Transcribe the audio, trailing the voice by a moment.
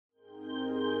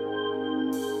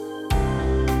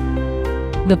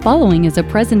The following is a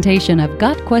presentation of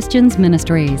Got Questions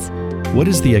Ministries. What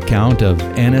is the account of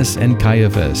Annas and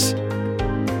Caiaphas?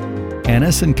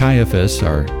 Annas and Caiaphas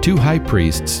are two high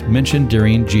priests mentioned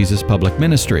during Jesus' public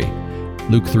ministry.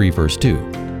 Luke 3 verse 2.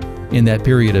 In that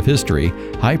period of history,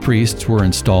 high priests were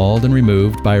installed and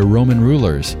removed by Roman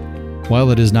rulers.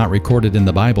 While it is not recorded in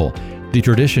the Bible, the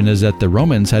tradition is that the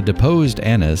Romans had deposed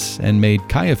Annas and made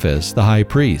Caiaphas the high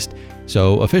priest.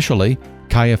 So officially,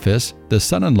 Caiaphas, the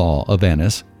son-in-law of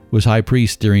Annas, was high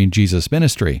priest during Jesus'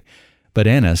 ministry. But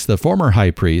Annas, the former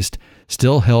high priest,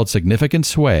 still held significant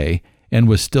sway and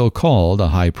was still called a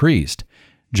high priest.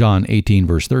 John 18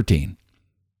 verse 13.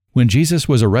 When Jesus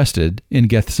was arrested in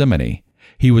Gethsemane,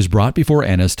 he was brought before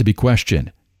Annas to be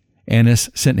questioned. Annas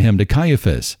sent him to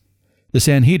Caiaphas. The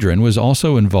Sanhedrin was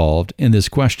also involved in this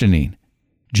questioning.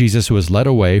 Jesus was led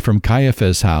away from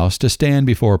Caiaphas' house to stand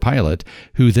before Pilate,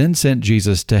 who then sent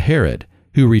Jesus to Herod,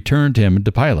 who returned him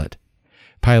to Pilate.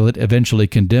 Pilate eventually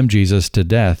condemned Jesus to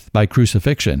death by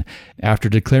crucifixion after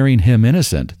declaring him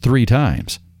innocent 3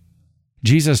 times.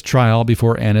 Jesus' trial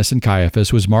before Annas and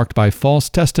Caiaphas was marked by false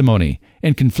testimony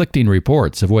and conflicting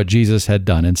reports of what Jesus had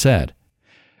done and said.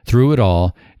 Through it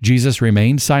all, Jesus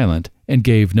remained silent and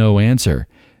gave no answer.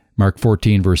 Mark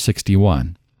 14 verse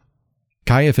 61.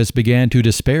 Caiaphas began to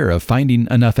despair of finding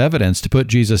enough evidence to put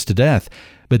Jesus to death,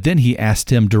 but then he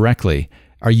asked him directly,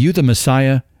 "Are you the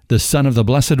Messiah, the Son of the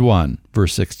Blessed One?"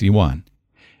 Verse 61.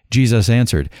 Jesus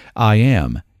answered, "I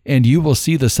am, and you will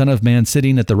see the Son of Man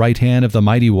sitting at the right hand of the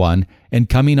Mighty One and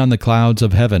coming on the clouds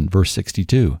of heaven." Verse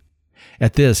 62.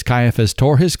 At this, Caiaphas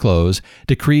tore his clothes,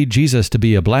 decreed Jesus to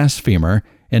be a blasphemer,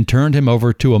 and turned him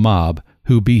over to a mob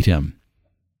who beat him.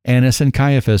 Annas and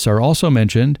Caiaphas are also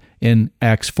mentioned in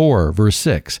Acts 4, verse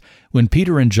 6, when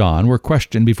Peter and John were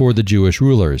questioned before the Jewish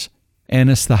rulers.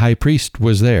 Annas the high priest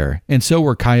was there, and so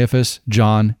were Caiaphas,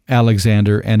 John,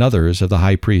 Alexander, and others of the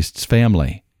high priest's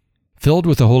family. Filled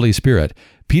with the Holy Spirit,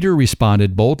 Peter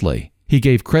responded boldly. He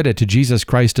gave credit to Jesus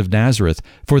Christ of Nazareth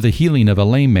for the healing of a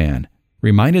lame man,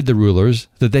 reminded the rulers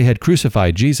that they had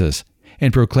crucified Jesus,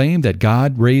 and proclaimed that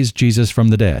God raised Jesus from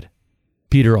the dead.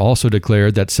 Peter also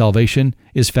declared that salvation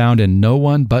is found in no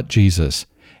one but Jesus.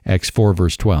 Acts 4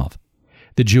 verse 12.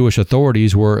 The Jewish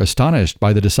authorities were astonished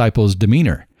by the disciples'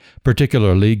 demeanor,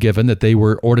 particularly given that they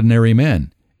were ordinary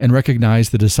men, and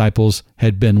recognized the disciples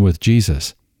had been with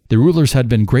Jesus. The rulers had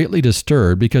been greatly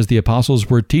disturbed because the apostles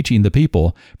were teaching the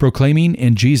people, proclaiming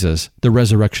in Jesus the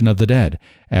resurrection of the dead.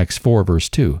 Acts 4 verse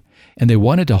 2. And they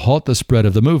wanted to halt the spread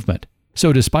of the movement.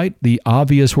 So despite the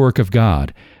obvious work of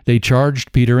God, they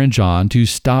charged Peter and John to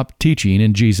stop teaching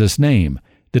in Jesus' name.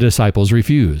 The disciples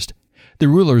refused. The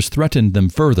rulers threatened them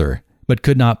further, but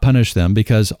could not punish them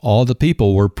because all the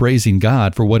people were praising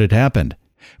God for what had happened.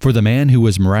 For the man who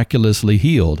was miraculously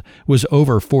healed was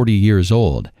over 40 years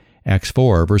old. Acts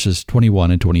 4 verses 21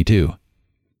 and 22.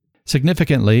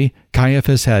 Significantly,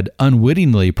 Caiaphas had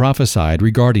unwittingly prophesied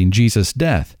regarding Jesus'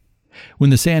 death. When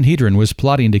the Sanhedrin was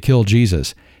plotting to kill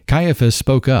Jesus, Caiaphas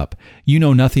spoke up, "You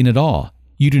know nothing at all.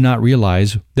 You do not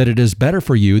realize that it is better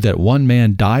for you that one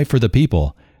man die for the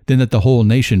people than that the whole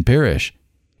nation perish."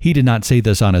 He did not say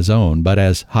this on his own, but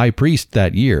as high priest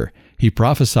that year, he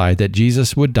prophesied that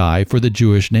Jesus would die for the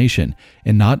Jewish nation,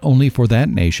 and not only for that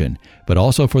nation, but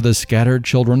also for the scattered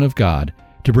children of God,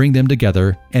 to bring them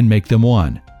together and make them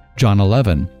one. John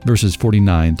 11, verses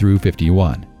 49 through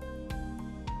 51.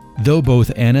 Though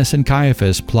both Annas and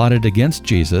Caiaphas plotted against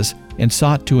Jesus and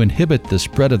sought to inhibit the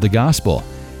spread of the gospel,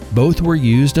 both were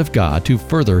used of God to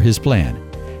further his plan.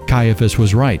 Caiaphas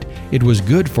was right. It was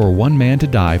good for one man to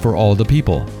die for all the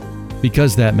people.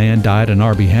 Because that man died on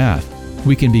our behalf,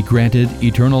 we can be granted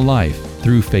eternal life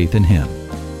through faith in him.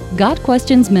 Got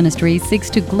Questions Ministry seeks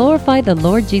to glorify the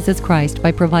Lord Jesus Christ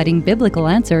by providing biblical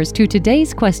answers to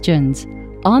today's questions.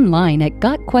 Online at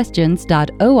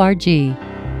gotquestions.org.